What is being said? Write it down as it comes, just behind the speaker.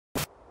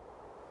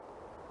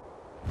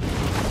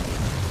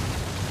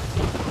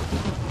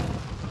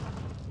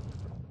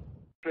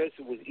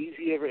interested? Was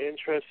Eazy ever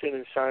interested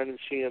in signing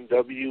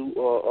CMW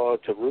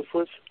to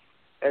Ruthless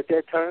at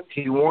that time?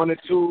 He wanted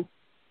to.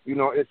 You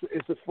know,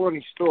 it's a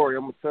funny story.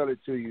 I'm gonna tell it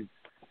to you.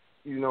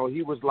 You know,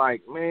 he was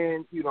like,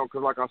 man, you know,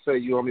 'cause like I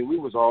said, you know what I mean, we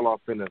was all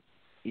off in the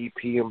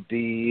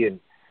EPMD and,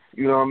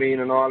 you know what I mean,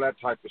 and all that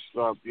type of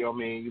stuff. You know what I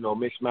mean? You know,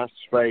 Mixmaster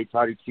Spade,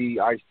 Toddy T,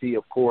 Ice-T,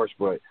 of course,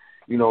 but,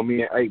 you know,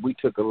 me and Ape, we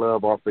took a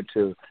love off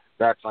into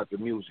that type of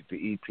music, the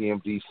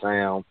EPMD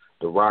sound,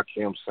 the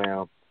Rakim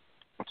sound.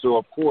 So,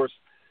 of course,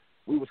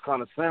 we was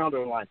kind of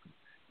sounding like him.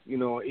 You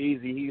know,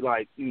 Eazy, he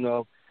like, you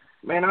know,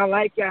 man, I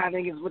like y'all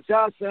niggas, but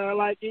y'all sound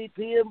like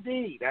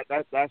EPMD.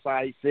 That's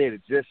how he said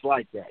it, just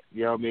like that.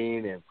 You know what I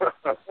mean? And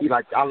he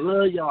like, I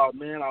love y'all,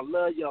 man. I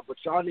love y'all, but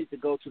y'all need to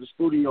go to the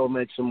studio and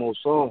make some more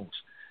songs.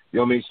 You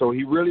know what I mean? So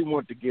he really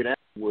wanted to get out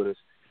with us.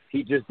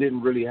 He just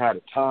didn't really have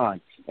the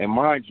time. And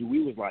mind you,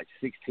 we was like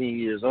 16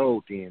 years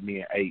old then,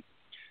 me and 8.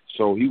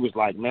 So he was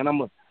like, man, I'm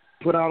going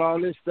to put out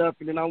all this stuff,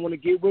 and then I want to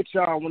get with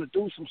y'all. I want to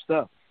do some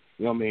stuff.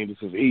 You know what I mean?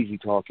 This is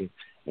Eazy talking.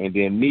 And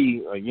then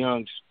me, a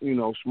young, you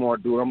know,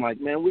 smart dude, I'm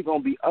like, man, we're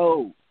going to be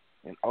old.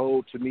 And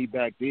old to me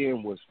back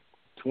then was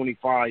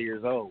 25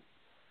 years old.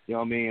 You know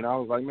what I mean? I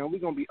was like, man, we're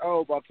going to be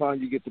old by the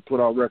time you get to put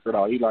our record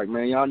out. He like,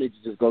 man, y'all need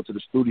to just go to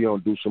the studio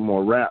and do some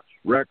more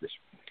records.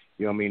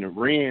 You know what I mean? And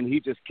Ren,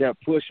 he just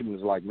kept pushing. He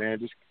was like, man,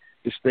 just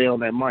stay on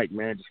that mic,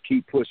 man. Just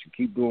keep pushing.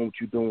 Keep doing what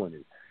you're doing.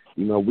 And,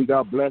 you know, we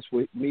got blessed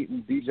with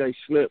meeting DJ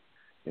Slip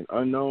and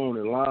Unknown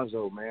and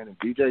Lonzo, man. And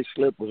DJ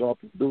Slip was our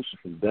producer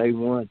from day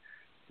one.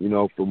 You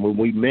know, from when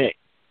we met,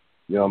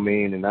 you know what I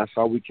mean? And that's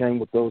how we came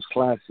with those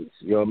classics,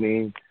 you know what I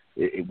mean?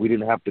 We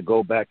didn't have to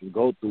go back and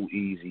go through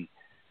Eazy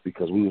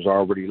because we was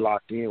already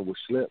locked in with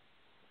Slip.